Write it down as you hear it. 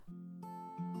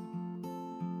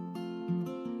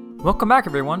Welcome back,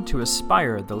 everyone, to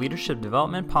Aspire, the Leadership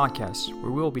Development Podcast,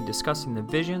 where we will be discussing the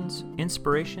visions,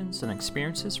 inspirations, and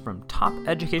experiences from top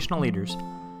educational leaders.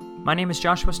 My name is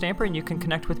Joshua Stamper, and you can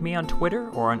connect with me on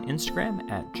Twitter or on Instagram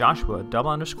at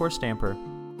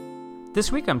Joshua_Stamper.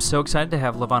 This week, I'm so excited to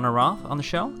have LaVonna Roth on the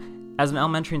show. As an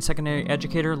elementary and secondary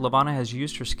educator, LaVonna has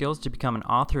used her skills to become an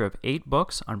author of 8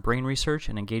 books on brain research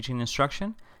and engaging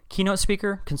instruction, keynote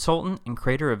speaker, consultant, and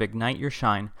creator of Ignite Your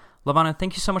Shine. LaVonna,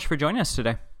 thank you so much for joining us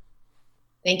today.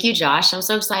 Thank you, Josh. I'm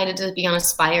so excited to be on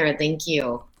Aspire. Thank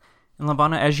you. And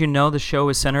LaVonna, as you know, the show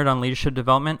is centered on leadership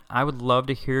development. I would love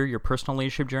to hear your personal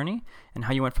leadership journey and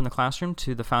how you went from the classroom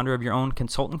to the founder of your own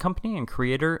consultant company and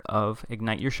creator of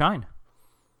Ignite Your Shine.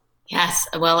 Yes,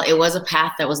 well, it was a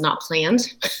path that was not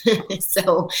planned.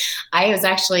 So I was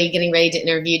actually getting ready to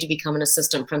interview to become an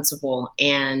assistant principal,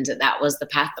 and that was the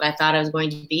path that I thought I was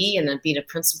going to be, and I'd be a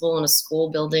principal in a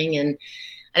school building. And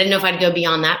I didn't know if I'd go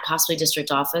beyond that, possibly district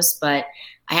office, but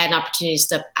I had an opportunity to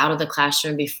step out of the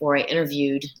classroom before I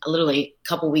interviewed, literally a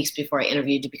couple weeks before I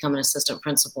interviewed to become an assistant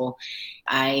principal.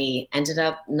 I ended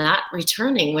up not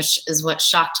returning, which is what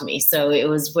shocked me. So it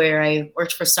was where I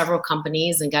worked for several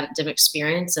companies and got a different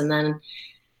experience. And then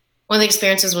one of the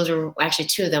experiences was, actually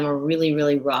 2 of them were really,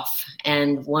 really rough.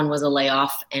 And one was a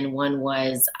layoff, and one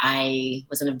was I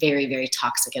was in a very, very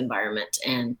toxic environment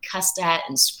and cussed at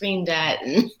and screamed at.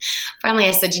 And finally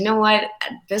I said, you know what,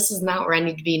 this is not where I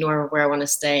need to be nor where I want to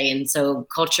stay. And so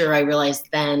culture, I realized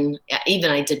then, even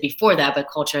I did before that,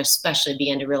 but culture especially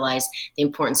began to realize the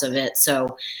importance of it.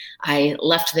 So I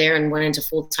left there and went into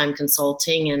full-time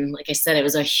consulting. And like I said, it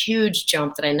was a huge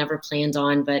jump that I never planned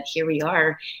on, but here we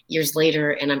are years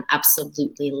later, and I'm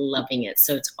absolutely loving it.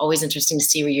 So it's always interesting to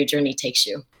see where your journey takes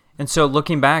you. And so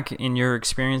looking back in your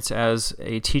experience as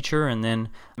a teacher and then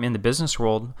in the business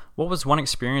world, what was one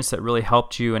experience that really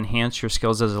helped you enhance your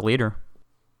skills as a leader?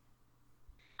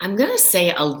 I'm going to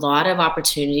say a lot of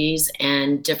opportunities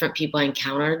and different people I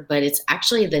encountered, but it's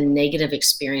actually the negative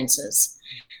experiences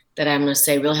that I'm going to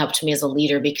say really helped me as a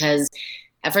leader, because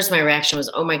at first my reaction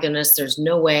was, oh my goodness, there's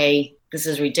no way, this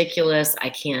is ridiculous, I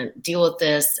can't deal with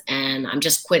this, and I'm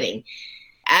just quitting.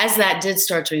 As that did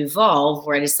start to evolve,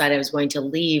 where I decided I was going to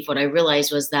leave, what I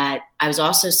realized was that I was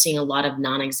also seeing a lot of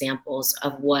non-examples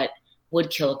of what would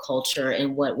kill a culture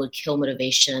and what would kill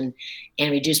motivation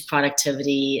and reduce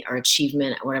productivity or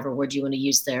achievement, whatever word you want to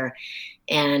use there.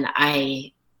 And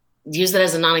I use that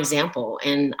as a non-example.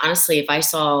 And honestly, if I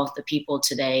saw the people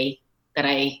today that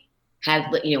I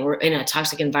had, were in a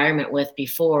toxic environment with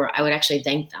before, I would actually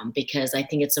thank them, because I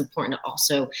think it's important to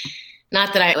also,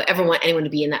 not that I ever want anyone to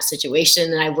be in that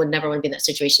situation, and I would never want to be in that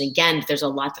situation again, but there's a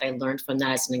lot that I learned from that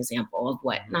as an example of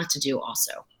what not to do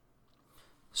also.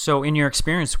 So in your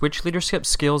experience, which leadership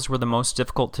skills were the most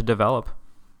difficult to develop?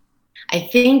 I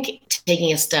think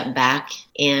taking a step back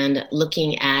and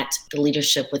looking at the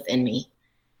leadership within me.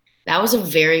 That was a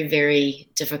very, very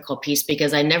difficult piece,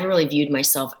 because I never really viewed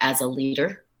myself as a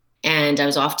leader. And I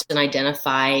was often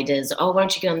identified as, oh, why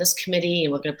don't you get on this committee,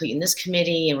 and we're going to put you in this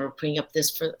committee, and we're putting up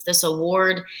this for this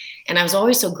award. And I was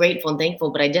always so grateful and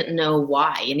thankful, but I didn't know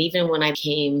why. And even when I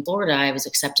came to Florida, I was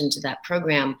accepted into that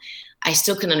program. I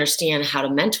still couldn't understand how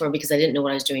to mentor, because I didn't know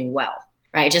what I was doing well,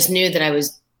 right? I just knew that I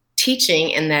was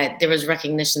teaching and that there was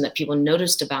recognition that people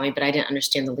noticed about me, but I didn't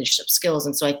understand the leadership skills.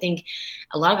 And so I think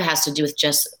a lot of it has to do with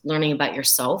just learning about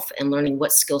yourself and learning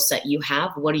what skill set you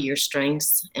have, what are your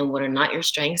strengths and what are not your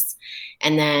strengths,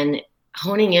 and then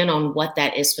honing in on what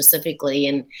that is specifically.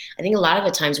 And I think a lot of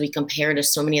the times we compare to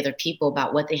so many other people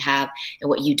about what they have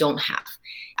and what you don't have.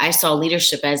 I saw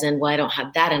leadership as in, well, I don't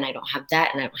have that, and I don't have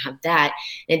that, and I don't have that.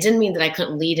 And it didn't mean that I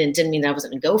couldn't lead, and it didn't mean that I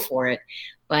wasn't going to go for it.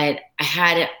 But I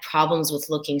had problems with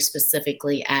looking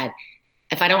specifically at,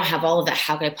 if I don't have all of that,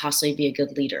 how could I possibly be a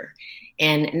good leader?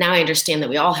 And now I understand that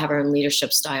we all have our own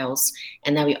leadership styles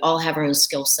and that we all have our own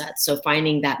skill sets. So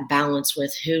finding that balance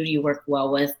with who do you work well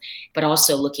with, but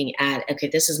also looking at, okay,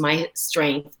 this is my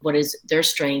strength, what is their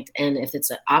strength? And if it's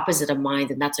the opposite of mine,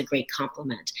 then that's a great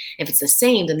compliment. If it's the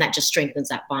same, then that just strengthens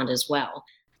that bond as well.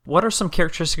 What are some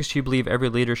characteristics you believe every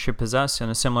leader should possess in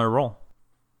a similar role?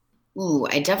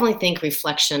 I definitely think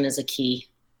reflection is a key.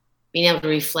 Being able to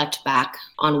reflect back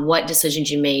on what decisions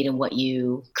you made and what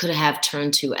you could have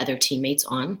turned to other teammates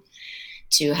on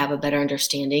to have a better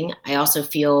understanding. I also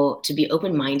feel to be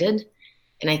open-minded.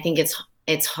 And I think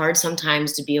it's hard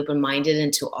sometimes to be open-minded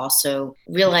and to also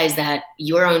realize that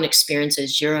your own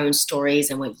experiences, your own stories,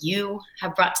 and what you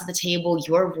have brought to the table,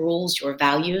 your rules, your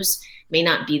values may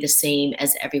not be the same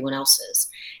as everyone else's.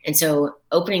 And so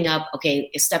opening up, okay,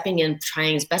 stepping in,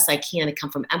 trying as best I can to come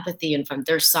from empathy and from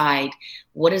their side.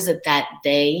 What is it that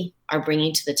they are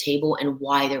bringing to the table and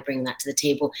why they're bringing that to the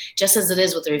table? Just as it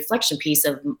is with the reflection piece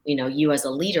of, you as a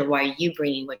leader, why are you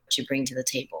bringing what you bring to the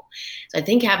table? So I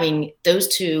think having those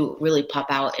two really pop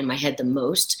out in my head the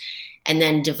most. And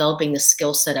then developing the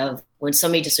skill set of when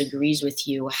somebody disagrees with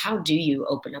you, how do you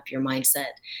open up your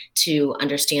mindset to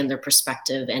understand their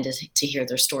perspective and to hear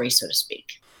their story, so to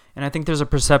speak? And I think there's a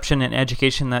perception in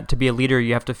education that to be a leader,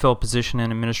 you have to fill a position in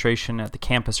administration at the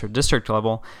campus or district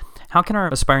level. How can our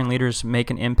aspiring leaders make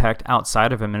an impact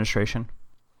outside of administration?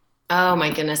 Oh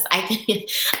my goodness.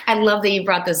 I love that you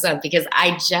brought this up because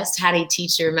I just had a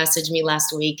teacher message me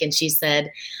last week and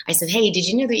I said, hey, did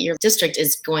you know that your district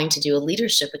is going to do a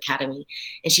leadership academy?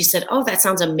 And she said, oh, that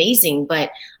sounds amazing,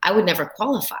 but I would never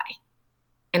qualify.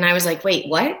 And I was like, wait,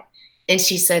 what? And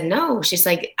she said, no, she's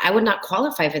like, I would not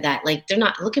qualify for that. Like, they're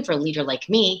not looking for a leader like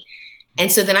me. And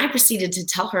so then I proceeded to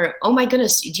tell her, oh my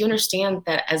goodness, do you understand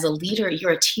that as a leader,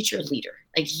 you're a teacher leader?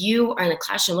 Like, you are in a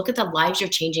classroom. Look at the lives you're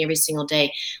changing every single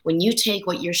day. When you take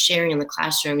what you're sharing in the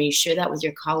classroom and you share that with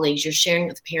your colleagues, you're sharing it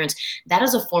with parents, that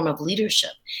is a form of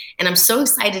leadership. And I'm so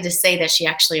excited to say that she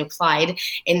actually applied.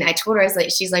 And I told her,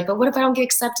 she's like, but what if I don't get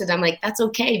accepted? I'm like, that's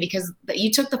okay, because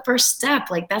you took the first step.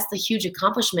 Like, that's the huge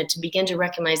accomplishment, to begin to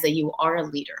recognize that you are a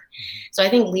leader. So I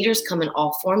think leaders come in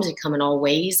all forms. They come in all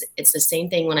ways. It's the same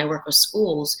thing when I work with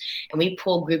schools and we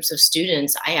pull groups of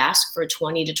students. I ask for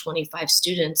 20 to 25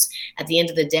 students at the end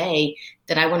of the day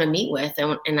that I want to meet with.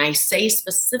 And I say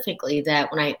specifically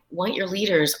that when I want your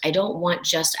leaders, I don't want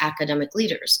just academic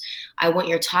leaders. I want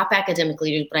your top academic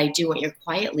leaders, but I do want your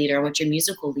quiet leader. I want your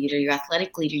musical leader, your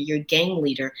athletic leader, your gang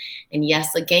leader. And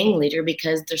yes, a gang leader,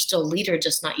 because they're still a leader,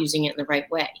 just not using it in the right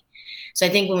way. So I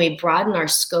think when we broaden our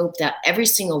scope, that every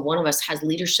single one of us has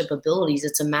leadership abilities,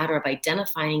 it's a matter of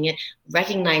identifying it,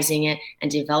 recognizing it,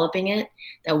 and developing it,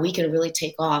 that we can really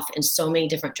take off in so many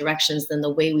different directions than the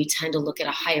way we tend to look at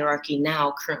a hierarchy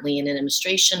now, currently in an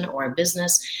administration or a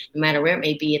business. No matter where it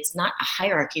may be, it's not a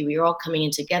hierarchy. We are all coming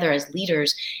in together as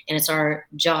leaders, and it's our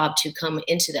job to come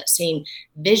into that same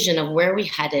vision of where we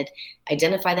headed,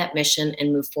 identify that mission,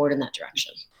 and move forward in that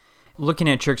direction. Looking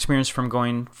at your experience from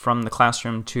going from the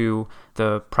classroom to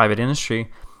the private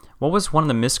industry, what was one of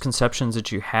the misconceptions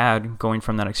that you had going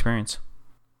from that experience?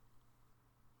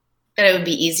 That it would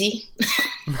be easy.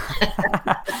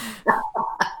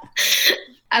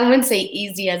 I wouldn't say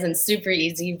easy as in super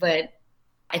easy, but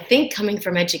I think coming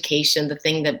from education, the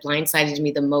thing that blindsided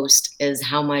me the most is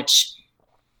how much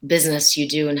business you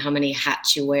do and how many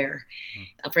hats you wear.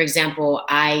 For example,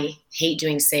 I hate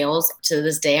doing sales. To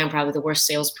this day, I'm probably the worst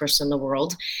salesperson in the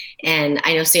world. And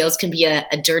I know sales can be a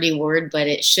dirty word, but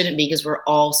it shouldn't be, because we're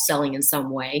all selling in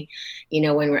some way.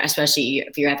 Especially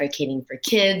if you're advocating for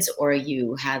kids, or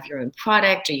you have your own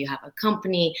product, or you have a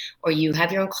company, or you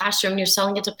have your own classroom and you're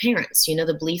selling it to parents.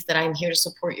 The belief that I'm here to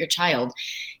support your child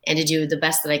and to do the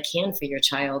best that I can for your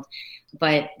child.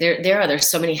 But there's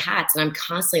so many hats, and I'm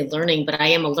constantly learning, but I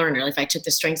am a learner. If I took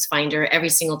the Strengths Finder every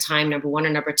single time, number one or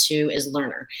number two is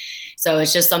learner. So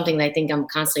it's just something that I think I'm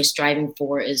constantly striving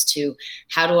for, is to,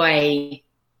 how do I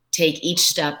take each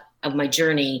step of my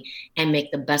journey and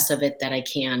make the best of it that I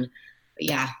can? But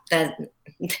yeah,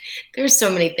 there's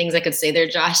so many things I could say there,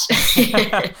 Josh.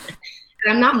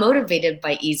 I'm not motivated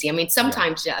by easy. I mean,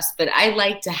 sometimes yes, but I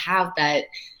like to have that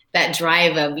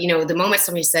drive of, the moment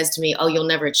somebody says to me, oh, you'll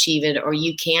never achieve it, or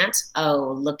you can't,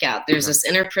 oh, look out. There's this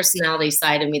inner personality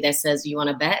side of me that says, you want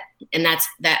to bet? And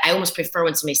that I almost prefer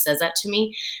when somebody says that to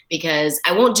me, because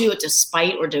I won't do it to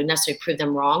spite or to necessarily prove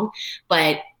them wrong,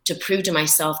 but to prove to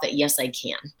myself that, yes, I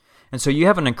can. And so you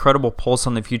have an incredible pulse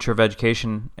on the future of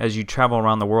education as you travel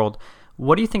around the world.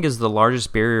 What do you think is the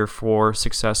largest barrier for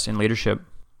success in leadership?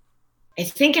 I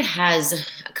think it has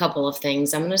a couple of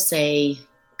things. I'm going to say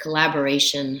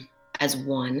collaboration as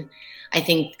one. I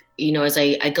think, as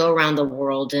I go around the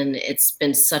world, and it's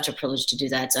been such a privilege to do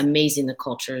that. It's amazing, the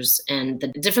cultures and the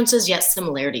differences, yet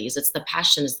similarities. It's the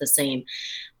passion is the same,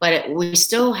 but we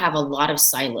still have a lot of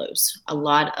silos, a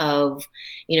lot of,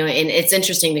 and it's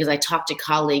interesting because I talk to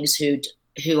colleagues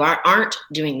who aren't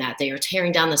doing that. They are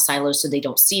tearing down the silos so they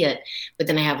don't see it. But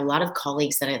then I have a lot of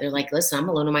colleagues that they're like, listen, I'm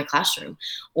alone in my classroom.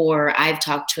 Or I've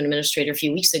talked to an administrator a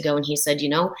few weeks ago, and he said,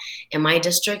 in my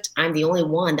district, I'm the only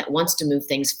one that wants to move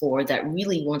things forward, that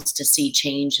really wants to see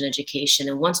change in education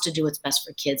and wants to do what's best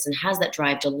for kids and has that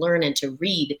drive to learn and to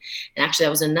read. And actually,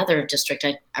 that was another district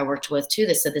I worked with too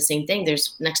that said the same thing.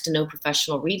 There's next to no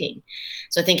professional reading.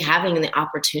 So I think having the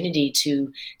opportunity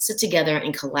to sit together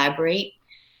and collaborate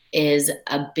is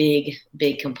a big,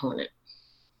 big component.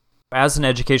 As an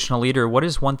educational leader, what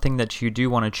is one thing that you do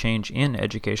want to change in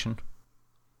education?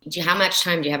 How much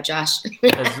time do you have, Josh?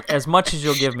 As much as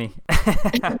you'll give me.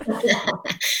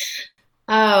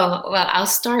 Oh, well, I'll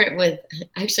start with,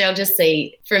 actually, I'll just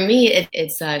say, for me,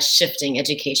 it's shifting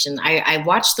education. I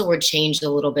watch the word change a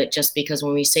little bit just because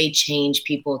when we say change,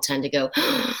 people tend to go,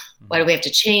 why do we have to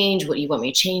change? What do you want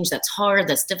me to change? That's hard.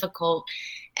 That's difficult.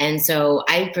 And so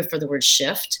I prefer the word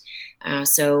shift.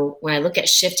 So when I look at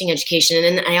shifting education,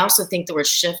 and I also think the word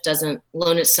shift doesn't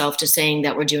loan itself to saying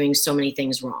that we're doing so many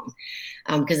things wrong.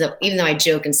 Because even though I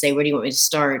joke and say, where do you want me to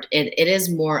start? It is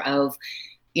more of,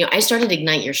 I started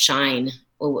Ignite Your Shine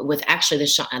with actually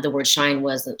the word shine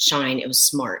wasn't shine, it was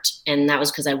smart. And that was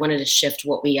because I wanted to shift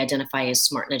what we identify as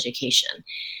smart in education.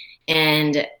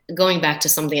 And going back to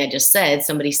something I just said,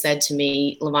 somebody said to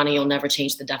me, LaVonna, you'll never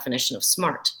change the definition of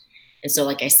smart. And so,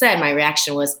 like I said, my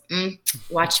reaction was,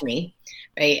 watch me,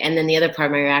 right? And then the other part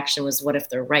of my reaction was, what if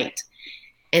they're right?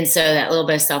 And so that little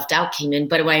bit of self-doubt came in.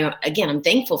 But again, I'm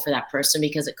thankful for that person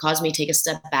because it caused me to take a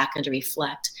step back and to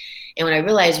reflect. And when I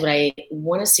realized what I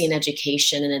want to see in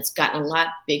education, and it's gotten a lot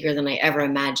bigger than I ever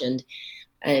imagined,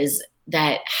 is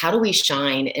that how do we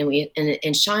shine?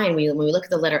 And shine, when we look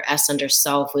at the letter S under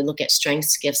self, we look at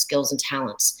strengths, gifts, skills, and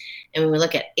talents. And when we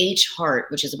look at H, heart,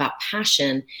 which is about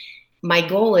passion, my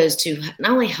goal is to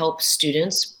not only help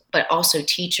students, but also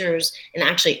teachers and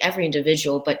actually every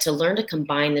individual, but to learn to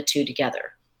combine the two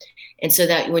together. And so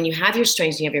that when you have your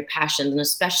strengths and you have your passions, and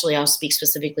especially I'll speak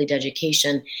specifically to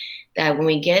education, that when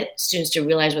we get students to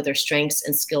realize what their strengths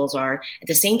and skills are, at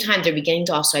the same time, they're beginning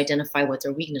to also identify what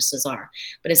their weaknesses are.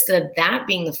 But instead of that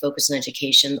being the focus in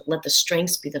education, let the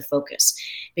strengths be the focus.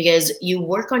 Because you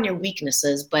work on your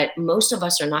weaknesses, but most of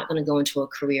us are not going to go into a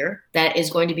career that is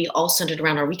going to be all centered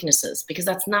around our weaknesses, because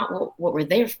that's not what we're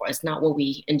there for. It's not what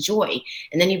we enjoy.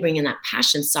 And then you bring in that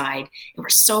passion side, and we're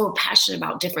so passionate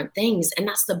about different things. And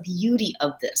that's the beauty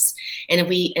of this. And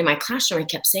in my classroom, I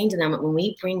kept saying to them, when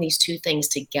we bring these two things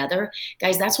together,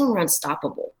 guys, that's when we're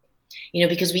unstoppable,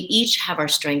 because we each have our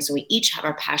strengths and we each have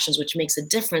our passions, which makes a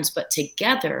difference, but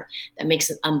together that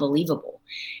makes it unbelievable.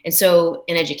 And so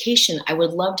in education, I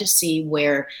would love to see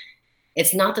where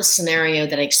it's not the scenario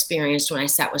that I experienced when I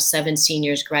sat with 7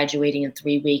 seniors graduating in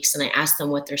 3 weeks and I asked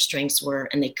them what their strengths were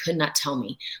and they could not tell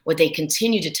me. What they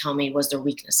continued to tell me was their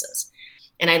weaknesses.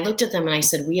 And I looked at them and I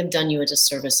said, we have done you a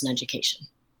disservice in education.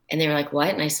 And they were like,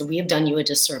 what? And I said, we have done you a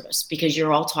disservice because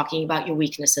you're all talking about your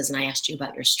weaknesses and I asked you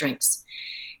about your strengths.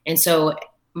 And so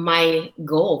my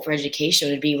goal for education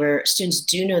would be where students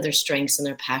do know their strengths and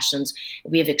their passions.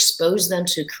 We have exposed them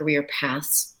to career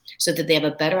paths so that they have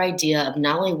a better idea of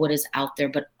not only what is out there,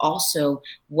 but also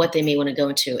what they may want to go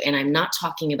into. And I'm not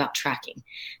talking about tracking,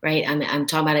 right? I'm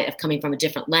talking about it coming from a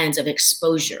different lens of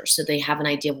exposure. So they have an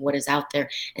idea of what is out there.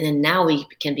 And then now we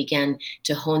can begin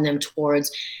to hone them towards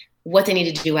what they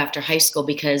need to do after high school,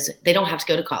 because they don't have to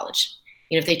go to college.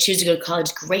 If they choose to go to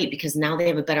college, great, because now they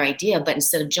have a better idea. But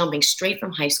instead of jumping straight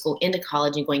from high school into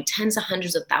college and going tens of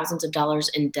hundreds of thousands of dollars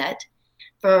in debt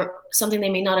for something they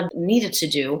may not have needed to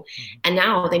do, and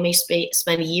now they may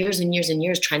spend years and years and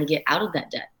years trying to get out of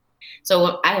that debt.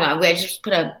 So I don't know, I just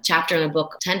put a chapter in a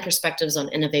book, 10 Perspectives on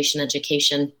Innovation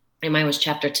Education, and mine was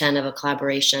chapter 10 of a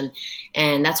collaboration.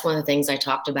 And that's one of the things I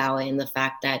talked about, in the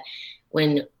fact that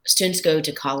when students go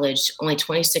to college, only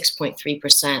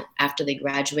 26.3% after they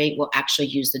graduate will actually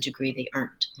use the degree they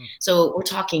earned. So we're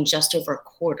talking just over a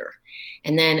quarter.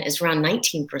 And then it's around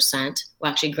 19% will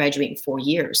actually graduate in 4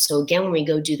 years. So again, when we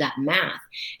go do that math,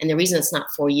 and the reason it's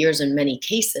not 4 years in many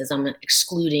cases, I'm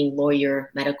excluding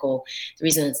lawyer, medical, the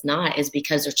reason it's not is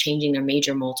because they're changing their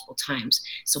major multiple times.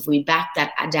 So if we back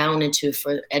that down into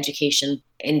for education,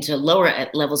 into lower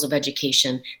levels of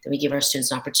education, then we give our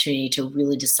students an opportunity to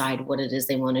really decide what it is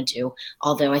they want to do.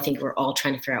 Although I think we're all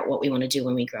trying to figure out what we want to do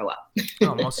when we grow up.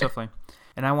 Oh, most definitely.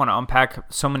 And I want to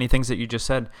unpack so many things that you just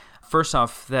said. First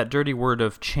off, that dirty word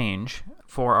of change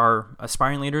for our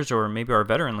aspiring leaders or maybe our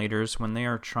veteran leaders when they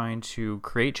are trying to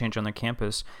create change on their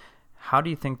campus, how do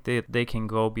you think that they can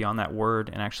go beyond that word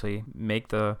and actually make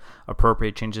the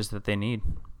appropriate changes that they need?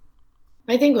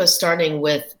 I think we're starting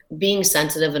with being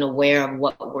sensitive and aware of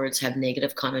what words have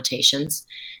negative connotations.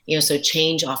 So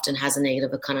change often has a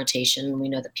negative connotation. We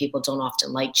know that people don't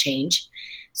often like change.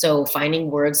 So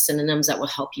finding words, synonyms that will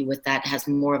help you with that has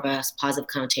more of a positive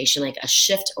connotation, like a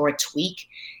shift or a tweak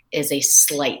is a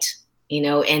slight,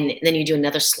 and then you do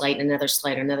another slight, another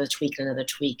slight, another tweak, another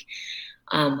tweak.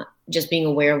 just being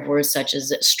aware of words such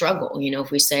as struggle.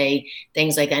 If we say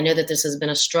things like, I know that this has been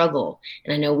a struggle,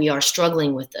 and I know we are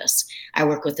struggling with this. I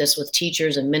work with this with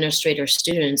teachers, administrators,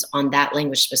 students on that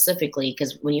language specifically,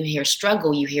 because when you hear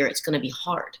struggle, you hear it's going to be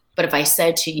hard. But if I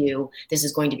said to you, this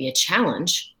is going to be a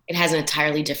challenge, it has an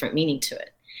entirely different meaning to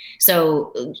it.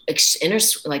 So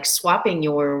swapping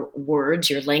your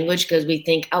words, your language, because we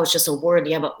think, oh, it's just a word.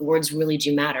 Yeah, but words really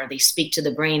do matter. They speak to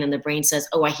the brain, and the brain says,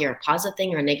 oh, I hear a positive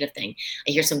thing or a negative thing.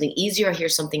 I hear something easier, I hear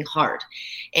something hard.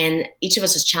 And each of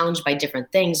us is challenged by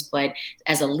different things. But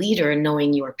as a leader,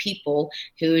 knowing your people,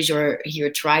 who's your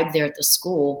tribe there at the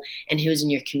school, and who's in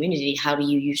your community, how do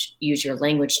you use your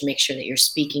language to make sure that you're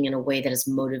speaking in a way that is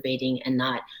motivating and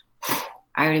not,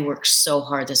 I already worked so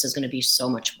hard, this is going to be so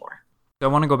much more. I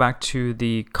want to go back to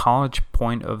the college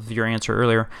point of your answer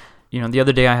earlier. The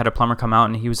other day I had a plumber come out,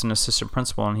 and he was an assistant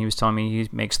principal, and he was telling me he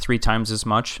makes 3 times as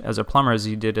much as a plumber as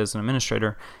he did as an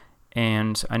administrator.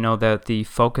 And I know that the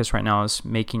focus right now is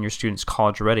making your students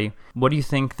college ready. What do you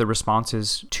think the response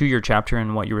is to your chapter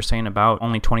and what you were saying about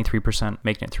only 23%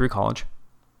 making it through college?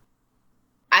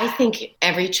 I think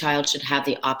every child should have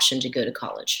the option to go to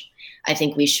college. I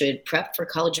think we should prep for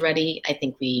college ready. I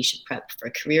think we should prep for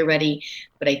career ready.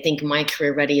 But I think my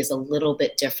career ready is a little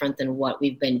bit different than what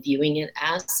we've been viewing it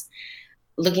as.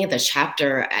 Looking at the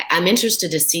chapter, I'm interested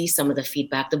to see some of the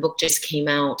feedback. The book just came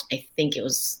out, I think it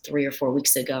was 3 or 4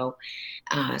 weeks ago.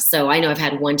 So I know I've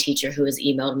had one teacher who has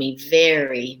emailed me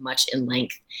very much in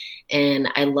length.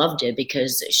 And I loved it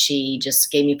because she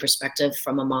just gave me perspective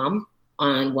from a mom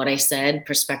on what I said,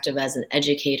 perspective as an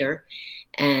educator.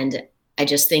 And I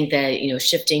just think that,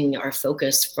 shifting our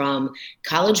focus from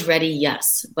college ready,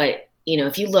 yes. But,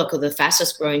 if you look, the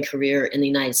fastest growing career in the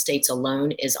United States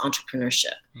alone is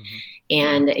entrepreneurship. Mm-hmm.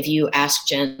 And if you ask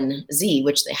Gen Z,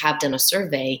 which they have done a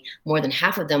survey, more than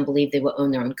half of them believe they will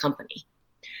own their own company.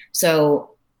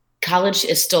 So college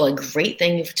is still a great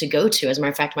thing to go to. As a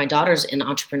matter of fact, my daughter's in an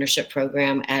entrepreneurship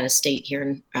program at a state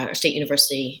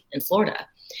university in Florida.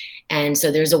 And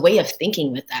so there's a way of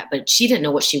thinking with that, but she didn't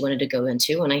know what she wanted to go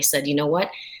into. And I said, you know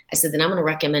what? I said, then I'm going to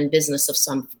recommend business of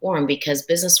some form, because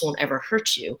business won't ever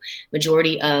hurt you.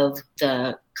 Majority of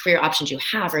the career options you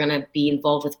have are going to be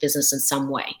involved with business in some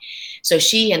way. So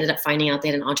she ended up finding out they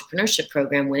had an entrepreneurship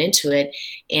program, went into it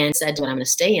and said, what I'm going to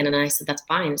stay in. And I said, that's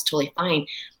fine. It's totally fine.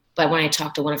 But when I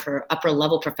talked to one of her upper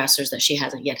level professors that she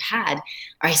hasn't yet had,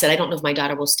 I said, I don't know if my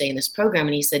daughter will stay in this program.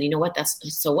 And he said, you know what,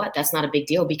 so what? That's not a big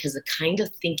deal, because the kind of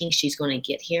thinking she's going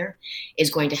to get here is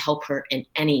going to help her in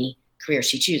any career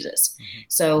she chooses. Mm-hmm.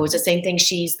 So it's the same thing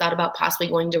she's thought about possibly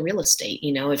going to real estate.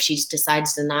 If she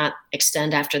decides to not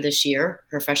extend after this year,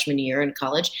 her freshman year in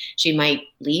college, she might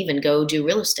leave and go do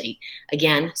real estate.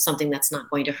 Again, something that's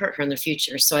not going to hurt her in the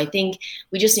future. So I think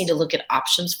we just need to look at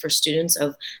options for students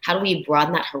of how do we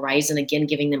broaden that horizon, again,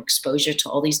 giving them exposure to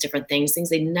all these different things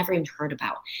they've never even heard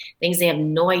about, things they have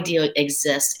no idea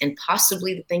exist, and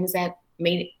possibly the things that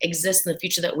may exist in the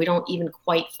future that we don't even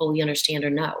quite fully understand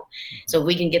or know. Mm-hmm. So if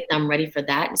we can get them ready for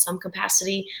that in some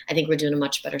capacity, I think we're doing a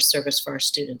much better service for our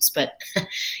students. But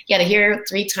yeah, to hear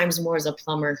 3 times more as a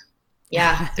plumber,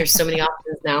 yeah, there's so many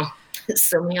options now.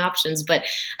 So many options. But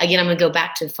again, I'm going to go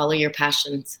back to follow your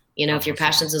passions. If your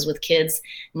passions is with kids,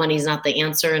 money's not the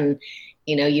answer. And,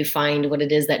 you find what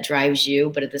it is that drives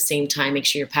you. But at the same time, make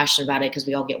sure you're passionate about it, because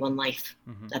we all get one life.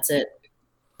 Mm-hmm. That's it.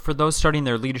 For those starting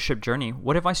their leadership journey,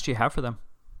 what advice do you have for them?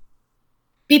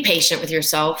 Be patient with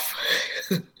yourself.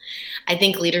 I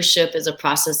think leadership is a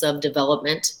process of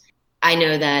development. I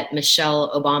know that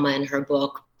Michelle Obama in her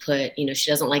book put,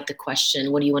 she doesn't like the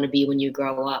question, what do you want to be when you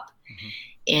grow up? Mm-hmm.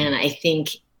 And I think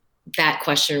that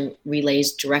question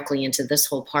relays directly into this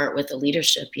whole part with the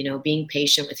leadership, being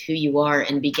patient with who you are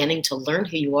and beginning to learn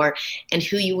who you are and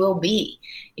who you will be.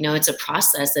 It's a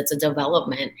process, it's a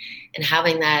development, and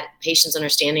having that patience,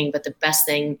 understanding. But the best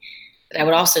thing that I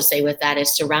would also say with that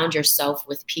is surround yourself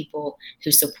with people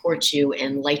who support you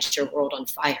and light your world on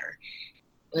fire.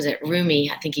 Was it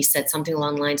Rumi? I think he said something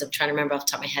along the lines, I'm trying to remember off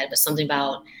the top of my head, but something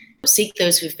about seek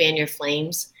those who fan your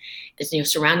flames.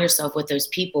 It's, surround yourself with those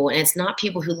people. And it's not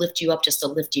people who lift you up just to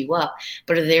lift you up,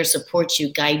 but are there to support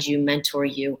you, guide you, mentor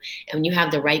you. And when you have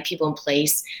the right people in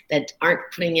place that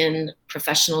aren't putting in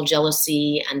professional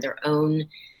jealousy and their own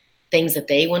things that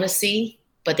they want to see,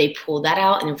 but they pull that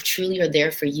out and truly are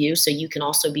there for you so you can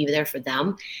also be there for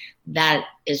them, that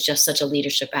is just such a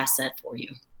leadership asset for you.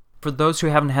 For those who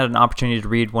haven't had an opportunity to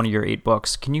read one of your 8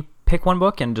 books, can you pick one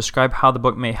book and describe how the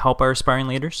book may help our aspiring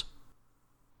leaders?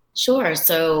 Sure.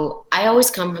 So I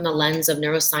always come from the lens of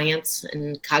neuroscience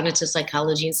and cognitive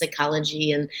psychology and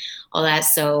psychology and all that.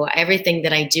 So everything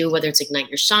that I do, whether it's Ignite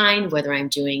Your Shine, whether I'm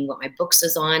doing what my books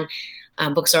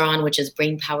are on, which is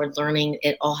brain powered learning,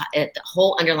 the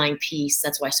whole underlying piece.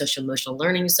 That's why social emotional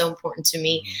learning is so important to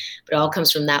me, but it all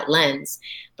comes from that lens.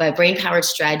 But Brain Powered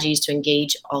Strategies to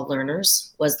Engage All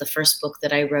Learners was the first book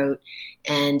that I wrote.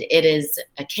 And it is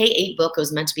a K-8 book. It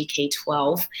was meant to be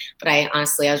K-12, but I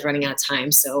was running out of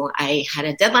time. So I had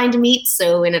a deadline to meet.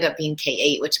 So it ended up being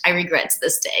K-8, which I regret to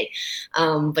this day.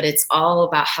 But it's all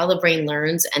about how the brain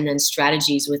learns and then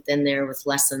strategies within there with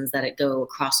lessons that go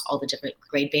across all the different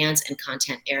grade bands and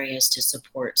content areas to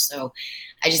support. So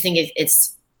I just think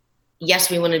it's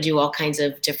yes, we want to do all kinds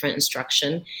of different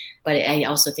instruction, but I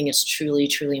also think it's truly,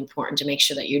 truly important to make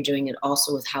sure that you're doing it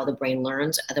also with how the brain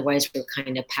learns. Otherwise, we're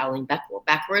kind of paddling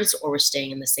backwards, or we're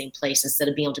staying in the same place instead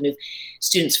of being able to move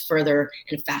students further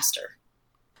and faster.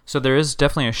 So there is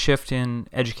definitely a shift in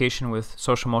education with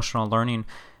social emotional learning.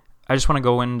 I just want to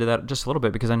go into that just a little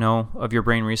bit because I know of your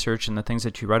brain research and the things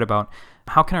that you write about.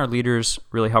 How can our leaders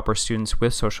really help our students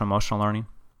with social emotional learning?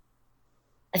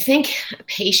 I think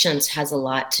patience has a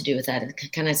lot to do with that.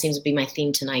 It kind of seems to be my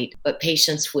theme tonight, but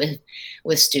patience with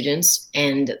students.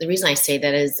 And the reason I say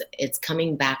that is it's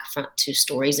coming back to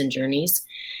stories and journeys.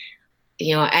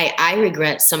 I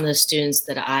regret some of the students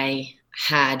that I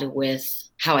had with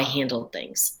how I handled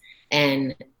things.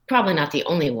 And probably not the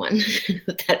only one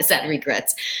that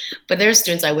regrets, but there are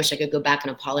students I wish I could go back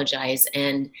and apologize.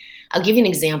 And I'll give you an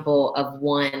example of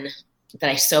one that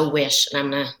I so wish, and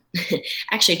I'm going to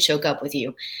actually choke up with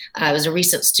you. It was a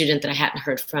recent student that I hadn't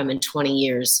heard from in 20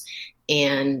 years.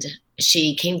 And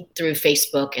she came through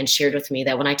Facebook and shared with me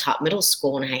that when I taught middle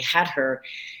school and I had her,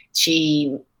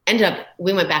 we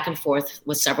went back and forth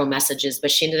with several messages, but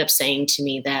she ended up saying to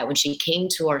me that when she came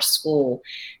to our school,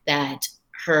 that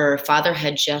her father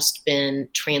had just been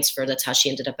transferred. That's how she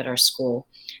ended up at our school,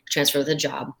 transferred with a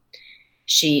job.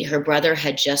 Her brother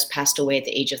had just passed away at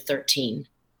the age of 13.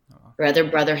 Her other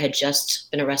brother had just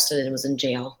been arrested and was in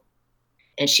jail.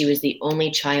 And she was the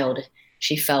only child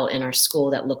she felt in our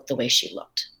school that looked the way she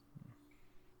looked.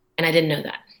 And I didn't know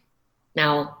that.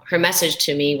 Now, her message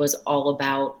to me was all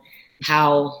about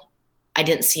how I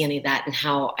didn't see any of that and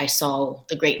how I saw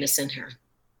the greatness in her.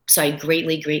 So I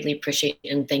greatly, greatly appreciate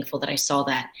and thankful that I saw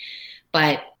that.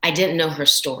 But I didn't know her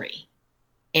story.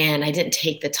 And I didn't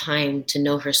take the time to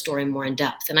know her story more in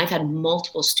depth. And I've had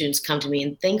multiple students come to me,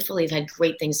 and thankfully they've had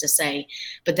great things to say.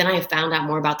 But then I found out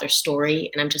more about their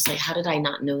story, and I'm just like, how did I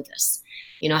not know this?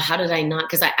 How did I not?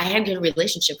 Because I had a good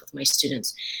relationship with my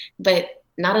students, but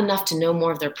not enough to know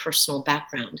more of their personal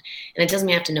background. And it doesn't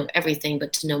mean I have to know everything,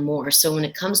 but to know more. So when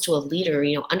it comes to a leader,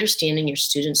 understanding your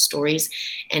students' stories,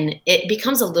 and it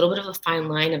becomes a little bit of a fine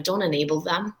line of don't enable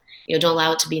them. Don't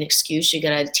allow it to be an excuse. You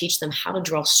got to teach them how to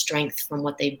draw strength from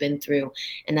what they've been through,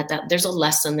 and that there's a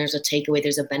lesson, there's a takeaway,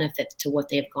 there's a benefit to what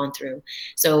they've gone through.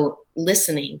 So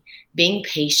listening, being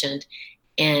patient,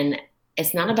 and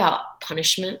it's not about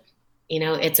punishment.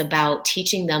 It's about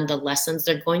teaching them the lessons.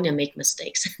 They're going to make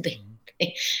mistakes.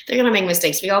 They're going to make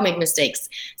mistakes. We all make mistakes.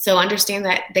 So understand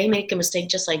that they make a mistake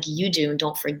just like you do, and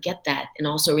don't forget that. And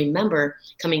also remember,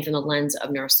 coming from the lens of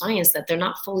neuroscience, that they're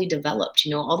not fully developed,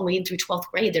 all the way through 12th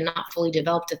grade. They're not fully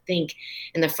developed to think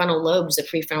in the frontal lobes, the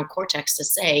prefrontal cortex, to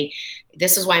say,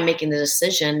 this is why I'm making the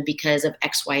decision because of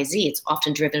X, Y, Z. It's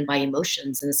often driven by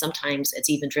emotions, and sometimes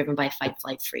it's even driven by fight,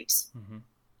 flight, freeze. Mm-hmm.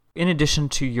 In addition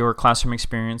to your classroom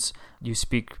experience, you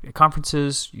speak at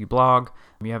conferences, you blog,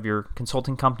 you have your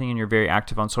consulting company, and you're very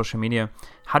active on social media.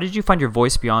 How did you find your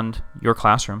voice beyond your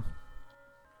classroom?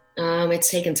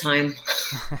 It's taken time.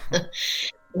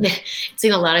 It's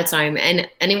taken a lot of time. And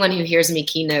anyone who hears me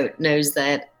keynote knows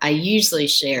that I usually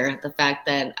share the fact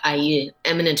that I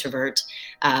am an introvert.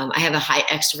 I have a high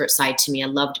extrovert side to me. I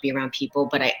love to be around people,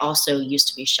 but I also used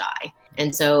to be shy.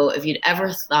 And so if you'd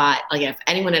ever thought, if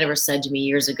anyone had ever said to me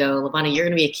years ago, LaVonna, you're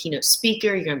going to be a keynote speaker,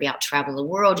 you're going to be out traveling the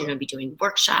world, you're going to be doing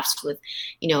workshops with,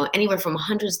 anywhere from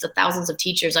hundreds to thousands of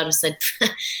teachers, I would have said,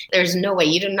 there's no way.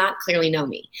 You do not clearly know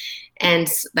me. And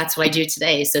that's what I do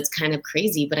today. So it's kind of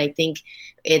crazy, but I think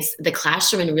it's the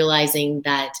classroom and realizing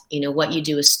that, what you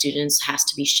do with students has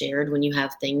to be shared when you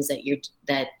have things that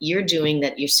you're doing,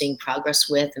 that you're seeing progress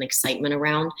with and excitement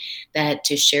around, that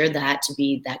to share that, to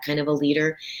be that kind of a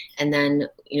leader. And then then,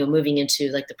 moving into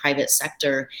like the private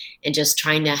sector and just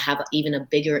trying to have even a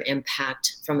bigger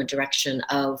impact from a direction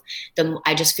of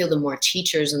I just feel the more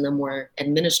teachers and the more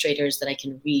administrators that I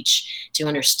can reach to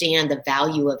understand the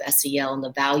value of SEL and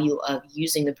the value of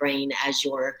using the brain as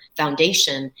your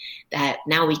foundation, that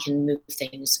now we can move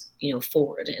things,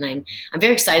 forward. And I'm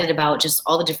very excited about just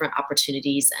all the different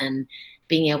opportunities and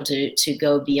being able to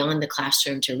go beyond the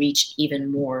classroom to reach even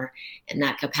more in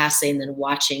that capacity, and then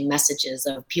watching messages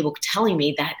of people telling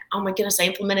me that, oh my goodness, I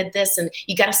implemented this, and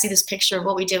you got to see this picture of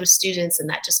what we did with students, and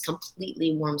that just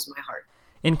completely warms my heart.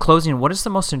 In closing, what is the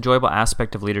most enjoyable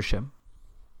aspect of leadership?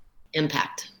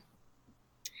 Impact.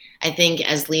 I think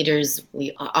as leaders,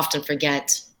 we often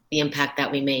forget the impact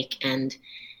that we make, and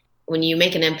when you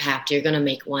make an impact, you're going to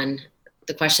make one.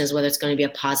 The question is whether it's going to be a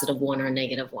positive one or a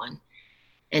negative one.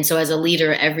 And so as a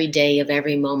leader, every day of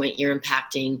every moment, you're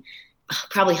impacting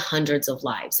probably hundreds of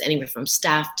lives, anywhere from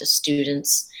staff to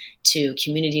students to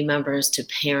community members to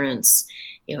parents,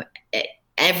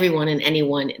 everyone and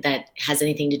anyone that has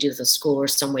anything to do with a school or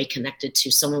some way connected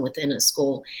to someone within a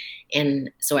school.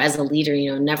 And so as a leader,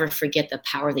 never forget the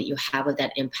power that you have of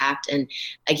that impact. And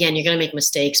again, you're going to make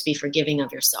mistakes. Be forgiving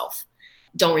of yourself.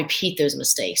 Don't repeat those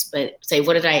mistakes, but say,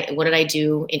 what did I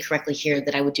do incorrectly here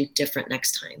that I would do different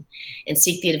next time? And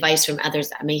seek the advice from others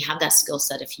that may have that skill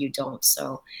set if you don't.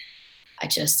 So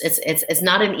it's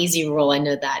not an easy role, I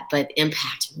know that, but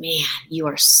impact, man, you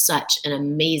are such an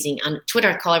amazing, on Twitter,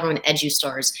 I call everyone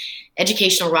EduStars.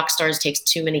 Educational rock stars takes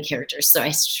too many characters, so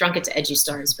I shrunk it to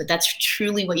EduStars, but that's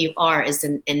truly what you are,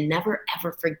 and never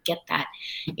ever forget that,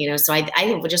 so I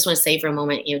just want to say for a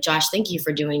moment, Josh, thank you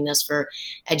for doing this for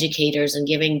educators and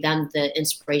giving them the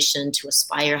inspiration to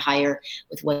aspire higher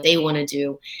with what they want to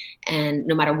do, and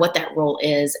no matter what that role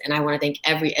is. And I want to thank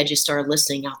every EduStar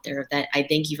listening out there, that I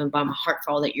thank you from my heart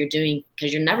for all that you're doing,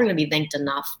 because you're never going to be thanked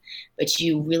enough, but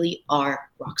you really are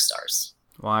rock stars.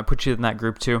 Well, I put you in that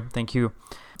group too. Thank you.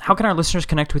 How can our listeners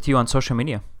connect with you on social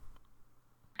media?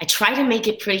 I try to make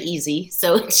it pretty easy.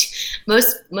 So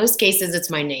most cases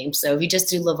it's my name. So if you just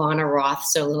do LaVonna Roth,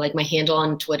 so like my handle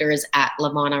on Twitter is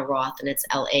 @LaVonna Roth, and it's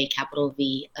LaVonna.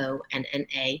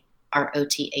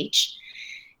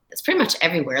 It's pretty much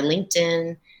everywhere.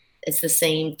 LinkedIn, it's the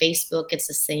same. Facebook, it's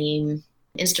the same.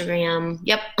 Instagram,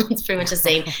 yep, it's pretty much the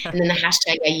same. And then the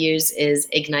hashtag I use is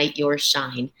Ignite Your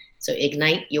Shine. So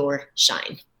Ignite Your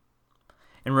Shine.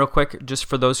 And real quick, just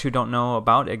for those who don't know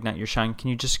about Ignite Your Shine, can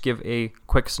you just give a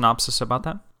quick synopsis about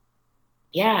that?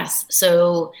 Yes.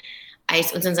 So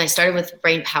since I started with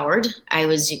Brain Powered, I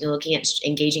was looking at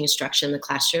engaging instruction in the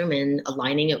classroom and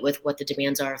aligning it with what the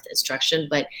demands are of the instruction,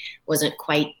 but wasn't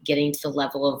quite getting to the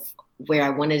level of where I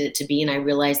wanted it to be. And I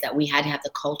realized that we had to have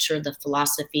the culture, the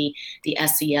philosophy, the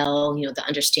SEL, the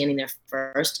understanding there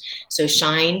first. So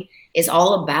Shine is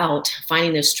all about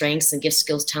finding those strengths and gifts,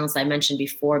 skills, talents that I mentioned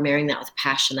before, marrying that with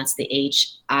passion. That's the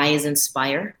H. I is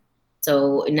inspire.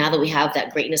 So now that we have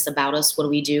that greatness about us, what do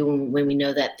we do when we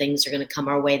know that things are going to come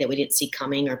our way that we didn't see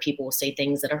coming, or people will say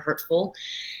things that are hurtful?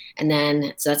 And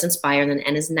then, so that's inspire. And then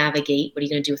N is navigate. What are you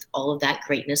going to do with all of that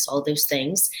greatness, all of those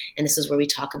things? And this is where we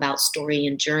talk about story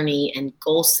and journey and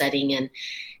goal setting, and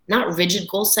not rigid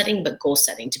goal setting, but goal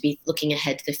setting to be looking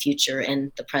ahead to the future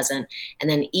and the present. And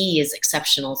then E is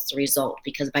exceptional. It's the result,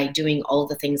 because by doing all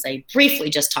the things I briefly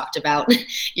just talked about,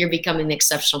 you're becoming the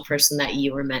exceptional person that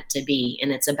you were meant to be.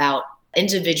 And it's about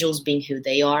individuals being who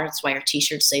they are. That's why our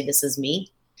t-shirts say, "This is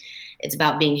me." It's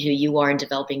about being who you are and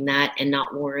developing that, and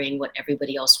not worrying what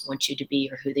everybody else wants you to be,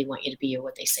 or who they want you to be, or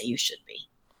what they say you should be.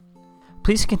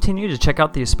 Please continue to check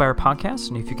out the Aspire podcast,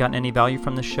 and if you've gotten any value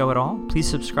from this show at all, please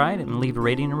subscribe and leave a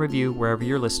rating and review wherever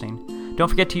you're listening. Don't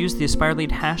forget to use the Aspire Lead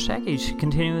hashtag as you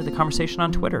continue the conversation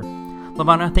on Twitter.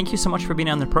 LaVonna, thank you so much for being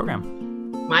on the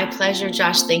program. My pleasure,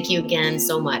 Josh. Thank you again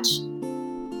so much.